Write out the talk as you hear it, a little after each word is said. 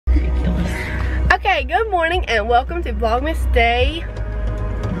Okay, good morning and welcome to Vlogmas day.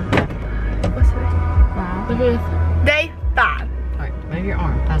 What's today? 5. The 5th. Day 5. Alright, move your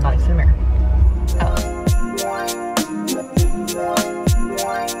arm. I was like, sit there.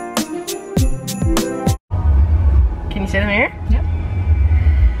 Can you see the mirror? Yep.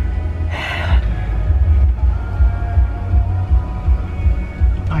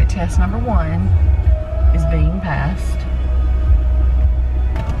 Alright, test number 1 is being passed.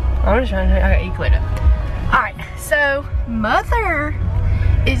 I'm just trying to, okay, you cleared it. Alright, so Mother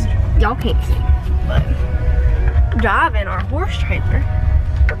is, y'all can't see, but driving our horse trailer.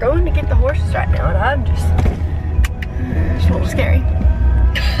 We're going to get the horses right now, and I'm just a little scary.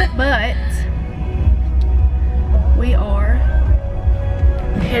 But we are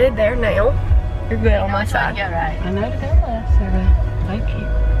headed there now. You're good on my side. Yeah, right. I know to go left, Sarah. Thank you.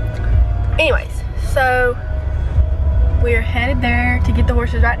 Anyways, so we're headed there to get the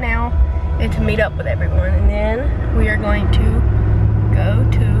horses right now and to meet up with everyone, and then we are going to go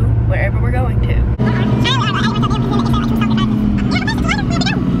to wherever we're going to.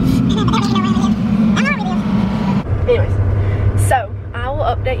 Anyways, so I will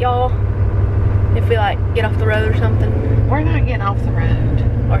update y'all if we like get off the road or something. We're not getting off the road.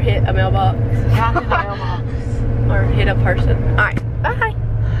 Or hit a mailbox. Not hit a mailbox. Or hit a person. Alright, bye.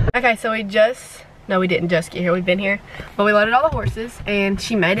 Okay, so we didn't just get here, we've been here. But we loaded all the horses and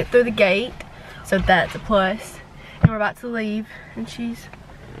she made it through the gate. So that's a plus. And we're about to leave and she's,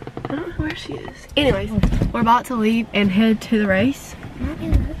 I don't know where she is. Anyways, we're about to leave and head to the race.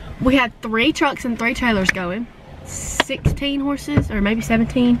 We had 3 trucks and 3 trailers going. 16 horses, or maybe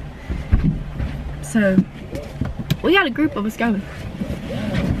 17. So we got a group of us going.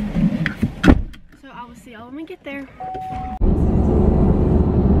 So I will see y'all when we get there.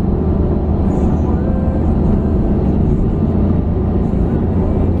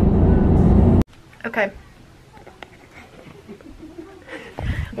 Okay.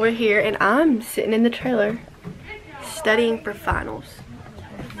 We're here and I'm sitting in the trailer studying for finals.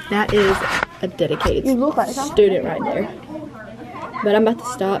 That is a dedicated student right there. But I'm about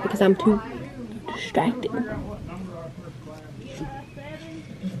to stop because I'm too distracted.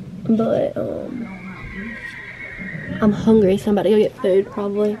 But I'm hungry, so I'm about to go get food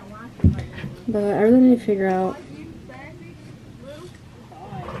probably. But I really need to figure out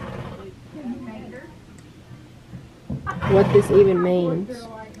what this even means.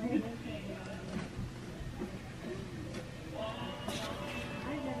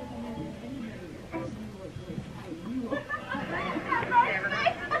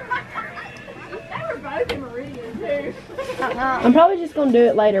 I'm probably just gonna do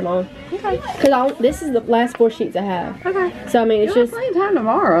it later, Mom. Okay. Cause this is the last 4 sheets I have. Okay. So I mean, it's just plenty of time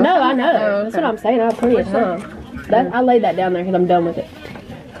tomorrow. No, I know. Oh, okay. That's what I'm saying. I have plenty of time. I laid that down there because I'm done with it.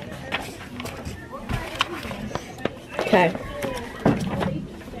 Okay.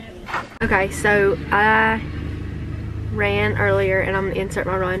 Okay, so I ran earlier and I'm gonna insert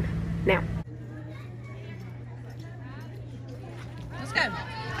my run now. Let's go.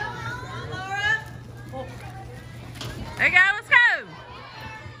 There you go, let's go.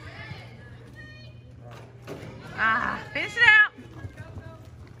 Finish it out.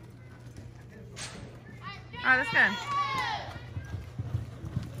 All right, let's go.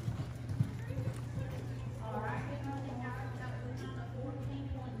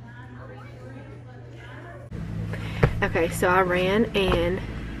 Okay, so I ran and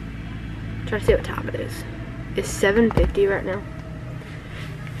try to see what time it is. It's 7:50 right now.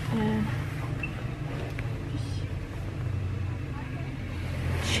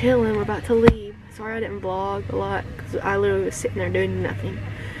 Chilling, we're about to leave. Sorry I didn't vlog a lot because I literally was sitting there doing nothing.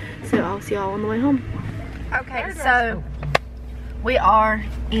 So I'll see y'all on the way home. Okay, so we are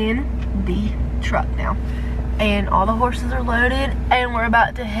in the truck now. And all the horses are loaded and we're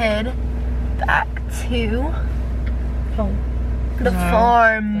about to head back to the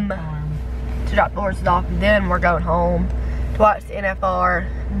farm to drop the horses off. And then we're going home to watch the NFR.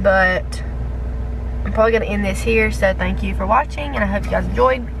 But I'm probably going to end this here, so thank you for watching, and I hope you guys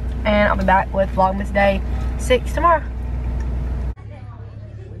enjoyed, and I'll be back with Vlogmas Day 6 tomorrow.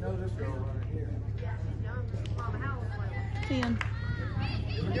 Ten.